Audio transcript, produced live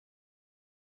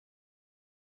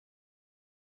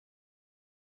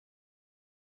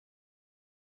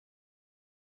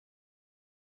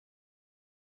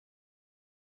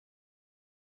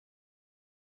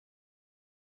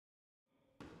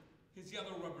his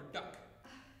yellow rubber duck.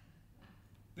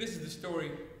 This is the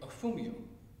story of Fumio,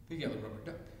 the yellow rubber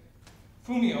duck.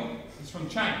 Fumio is from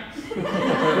China. He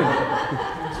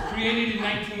was created in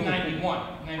 1991.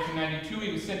 In 1992,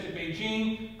 he was sent to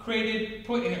Beijing, created,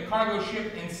 put in a cargo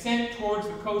ship, and sent towards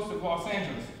the coast of Los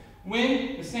Angeles.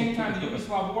 When, the same time the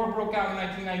Yugoslav War broke out in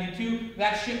 1992,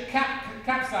 that ship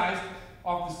capsized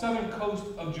off the southern coast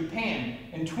of Japan,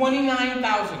 and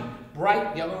 29,000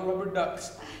 bright yellow rubber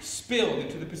ducks spilled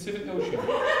into the Pacific Ocean.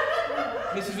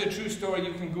 This is a true story,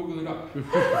 you can Google it up.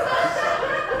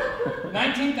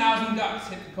 19,000 ducks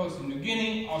hit the coast of New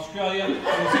Guinea, Australia, New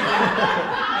Zealand,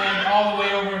 and all the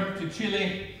way over to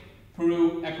Chile,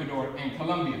 Peru, Ecuador, and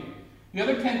Colombia. The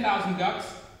other 10,000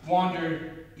 ducks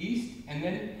wandered east and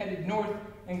then headed north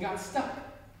and got stuck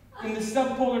in the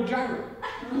subpolar gyro.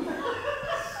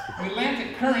 The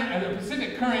Atlantic current, or the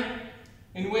Pacific current,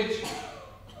 in which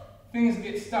things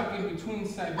get stuck in between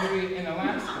Siberia and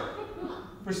Alaska.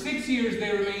 For 6 years,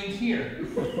 they remained here.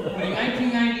 But in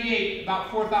 1998,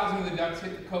 about 4,000 of the ducks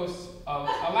hit the coast of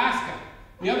Alaska.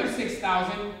 The other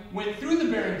 6,000 went through the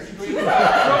Bering Strait, frozen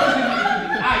into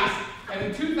the ice, and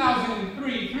in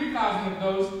 2003, 3,000 of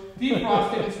those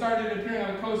defrosted and started appearing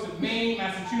on the coast of Maine,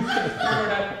 Massachusetts,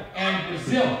 Florida, and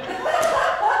Brazil.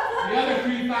 The other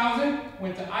 3,000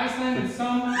 went to Iceland, and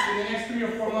some in the next 3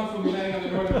 or 4 months will be landing on the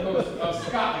northern coast of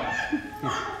Scotland.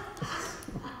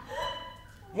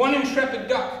 One intrepid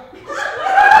duck.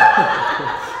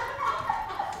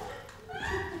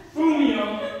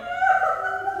 Fumio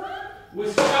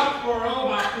was stuck for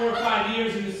about 4 or 5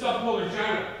 years in the subpolar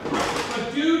gyro.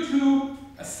 But due to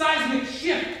a seismic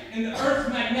shift in the Earth's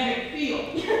magnetic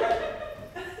field,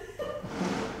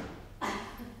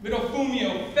 little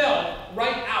Fumio fell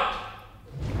right out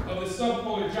of the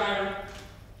subpolar gyro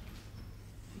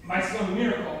by some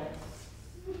miracle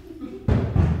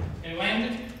and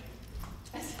landed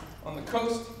on the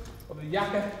coast of the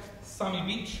Yakasami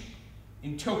Beach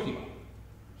in Tokyo.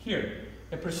 Here,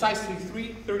 at precisely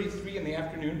 3:33 in the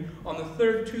afternoon on the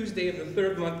 3rd Tuesday of the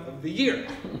 3rd month of the year,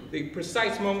 the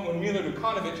precise moment when Milo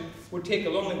Đukanović would take a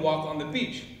lonely walk on the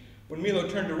beach. When Milo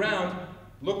turned around,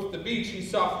 looked at the beach, he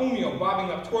saw Fumio bobbing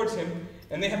up towards him,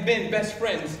 and they have been best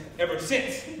friends ever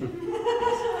since.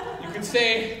 You could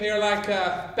say they are like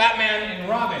Batman and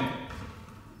Robin,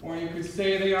 or you could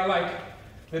say they are like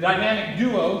the dynamic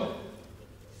duo.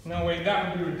 No, wait,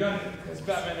 that would be redundant, because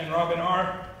Batman and Robin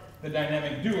are the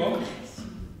dynamic duo.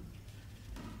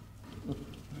 For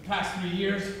the past 3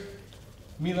 years,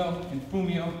 Milo and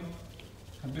Fumio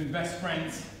have been best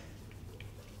friends,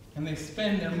 and they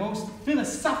spend their most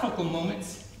philosophical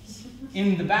moments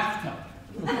in the bathtub.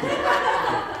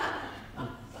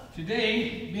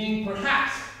 Today being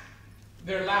perhaps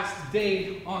their last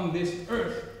day on this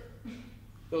earth,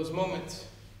 those moments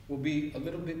will be a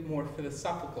little bit more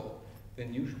philosophical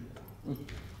than usual.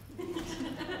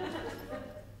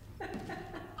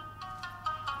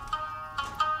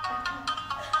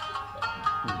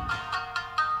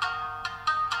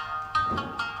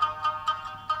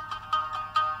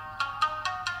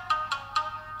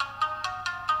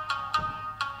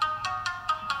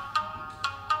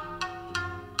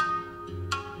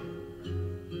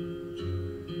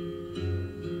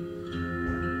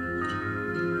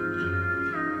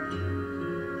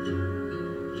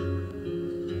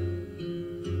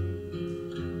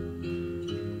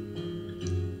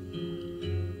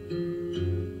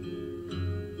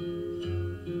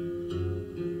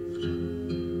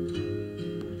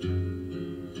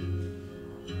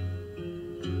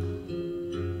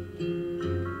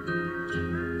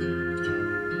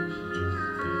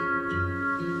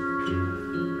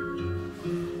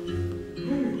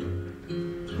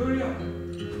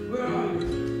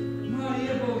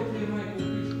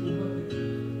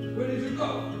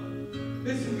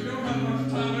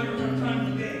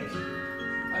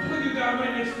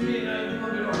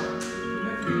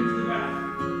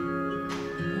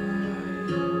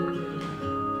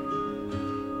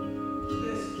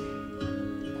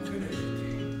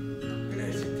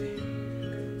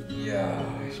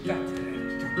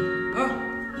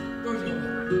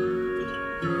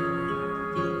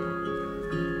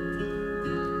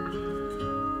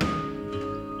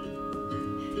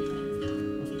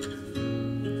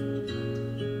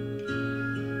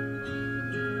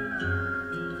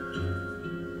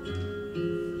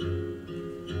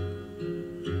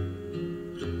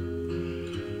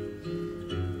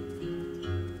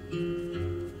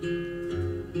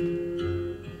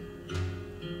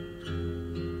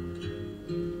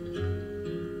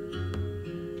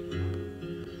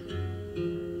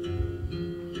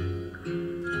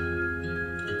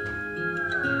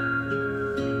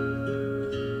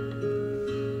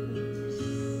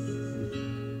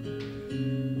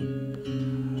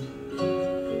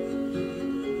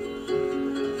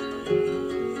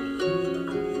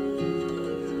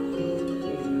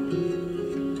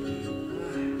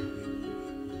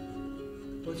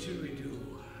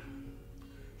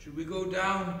 Should we go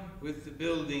down with the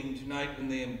building tonight when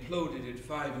they imploded at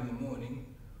 5 in the morning?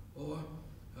 Or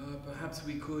perhaps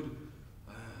we could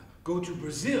go to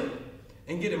Brazil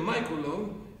and get a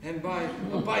microloan and buy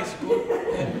a bicycle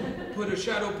and put a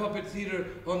shadow puppet theater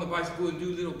on the bicycle and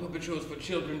do little puppet shows for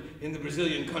children in the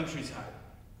Brazilian countryside.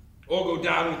 Or go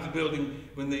down with the building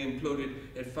when they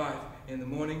imploded at 5 in the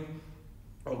morning.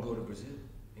 Or go to Brazil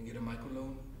and get a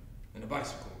microloan and a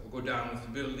bicycle. Or go down with the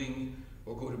building,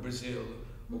 or go to Brazil,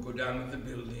 or go down with the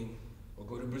building, or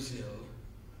go to Brazil.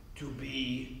 To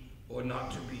be or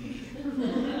not to be?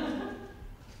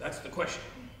 That's the question.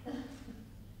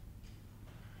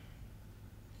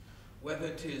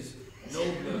 Whether 'tis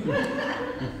nobler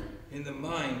in the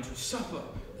mind to suffer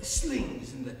the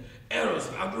slings and the arrows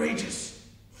of outrageous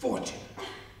fortune,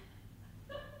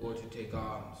 or to take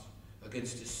arms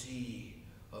against a sea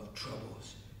of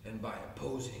troubles and by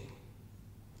opposing,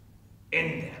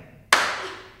 end them.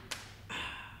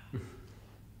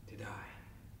 To die,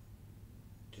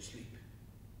 to sleep,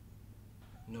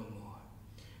 no more,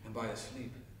 and by a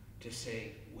sleep to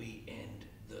say we end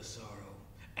the sorrow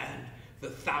and the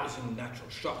 1,000 natural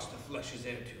shocks the flesh is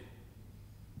heir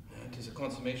to. And 'tis a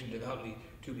consummation devoutly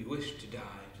to be wished to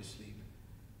die, to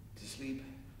sleep,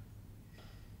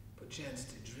 perchance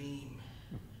to dream.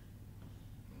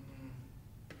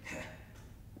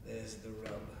 There's the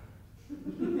rub.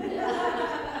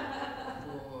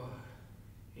 For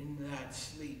in that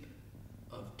sleep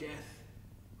of death,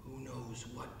 who knows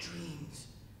what dreams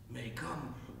may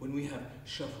come when we have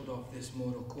shuffled off this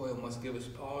mortal coil must give us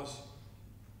pause.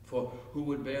 For who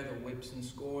would bear the whips and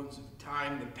scorns of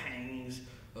time, the pangs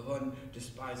of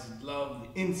undespised love,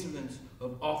 the insolence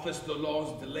of office, the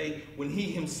law's delay, when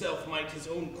he himself might his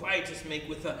own quietus make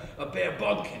with a bare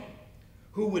bodkin?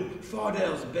 Who would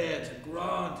fardels bear to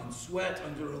grant and sweat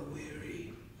under a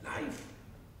weary life?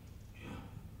 Yeah.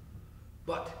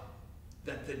 But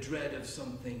that the dread of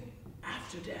something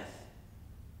after death,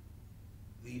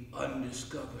 the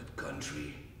undiscovered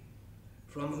country,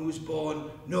 from whose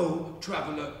bourne no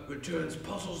traveler returns,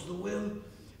 puzzles the will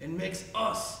and makes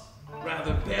us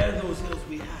rather bear those ills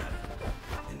we have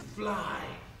and fly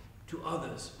to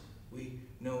others we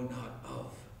know not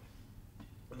of.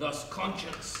 Thus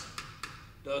conscience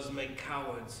does make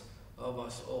cowards of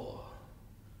us all.